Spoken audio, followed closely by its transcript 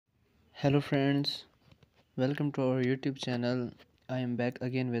Hello friends, welcome to our YouTube channel. I am back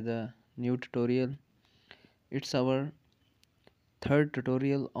again with a new tutorial. It's our third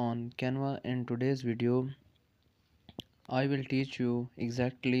tutorial on Canva. In today's video I will teach you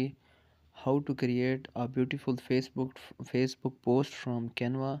exactly how to create a beautiful Facebook post from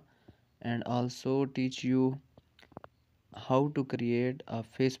Canva, and also teach you how to create a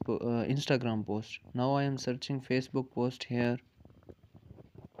Instagram post. Now I am searching Facebook post here.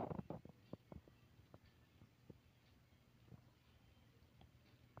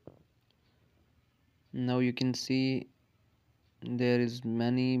 Now you can see there is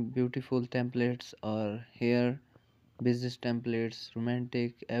many beautiful templates are here. Business templates,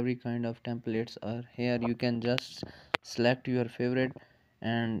 romantic, every kind of templates are here. You can just select your favorite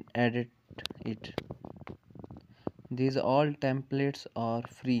and edit it. These all templates are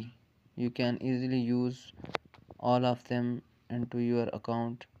free. You can easily use all of them into your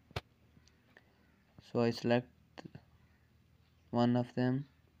account. So I select one of them.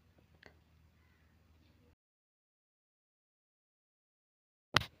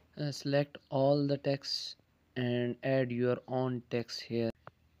 Select all the text and add your own text here.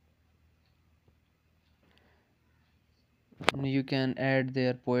 You can add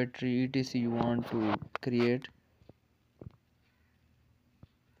their poetry etc you want to create.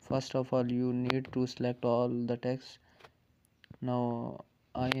 First of all, you need to select all the text. Now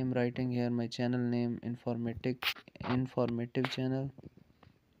I am writing here my channel name, informative channel.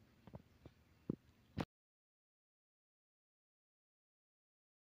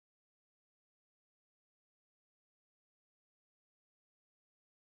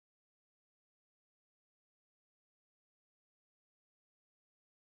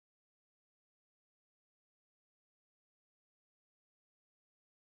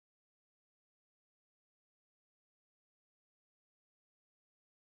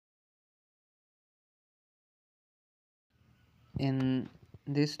 In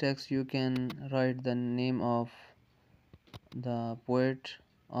this text you can write the name of the poet,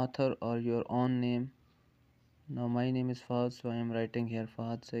 author, or your own name. Now my name is Fahad, so I am writing here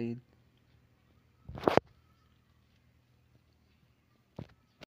Fahad Saeed.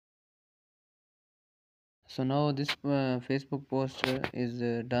 So now this Facebook post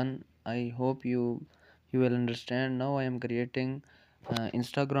is done. I hope you will understand. Now I am creating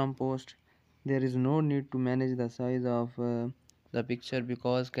Instagram post. There is no need to manage the size of the picture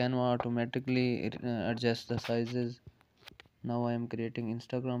because Canva automatically adjusts the sizes. Now I am creating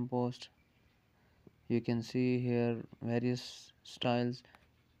Instagram post. You can see here various styles.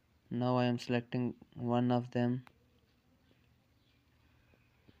 Now I am selecting one of them.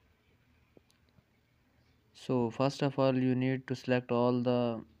 So first of all you need to select all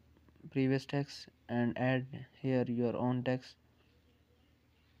the previous text and add here your own text.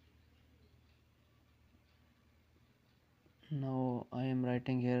 Now I am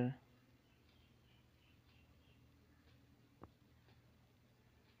writing here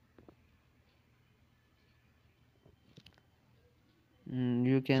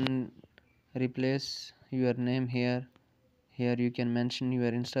you can replace your name here. Here you can mention your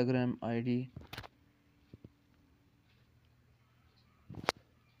Instagram ID.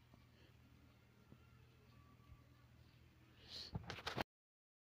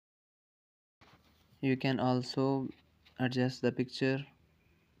 You can also adjust the picture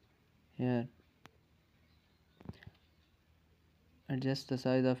here, adjust the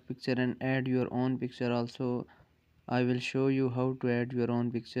size of picture and add your own picture also. I will show you how to add your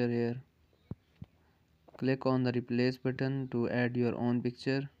own picture here. Click on the replace button to add your own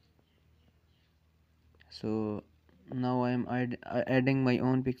picture. So now I am adding my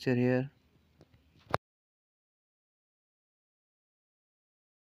own picture here.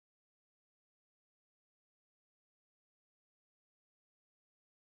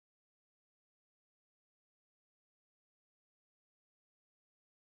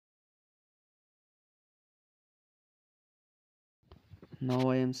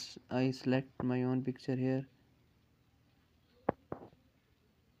 Now I select my own picture here.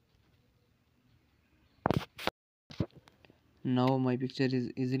 Now my picture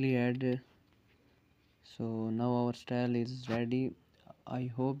is easily added. So now our style is ready. I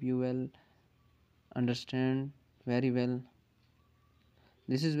hope you will understand very well.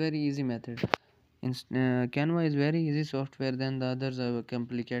 This is very easy method. Canva is very easy software than the others are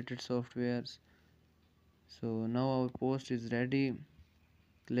complicated softwares. So now our post is ready.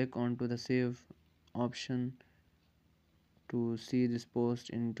 Click onto the save option to see this post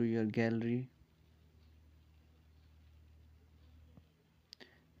into your gallery.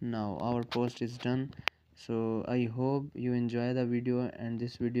 Now our post is done. So I hope you enjoy the video and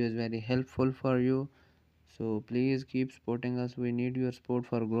this video is very helpful for you. So please keep supporting us, we need your support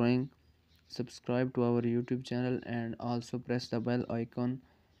for growing. Subscribe to our YouTube channel and also press the bell icon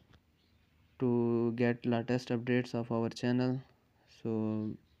to get latest updates of our channel. So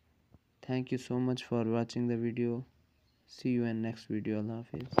thank you so much for watching the video. See you in next video. Allah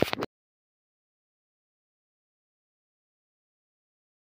Hafiz.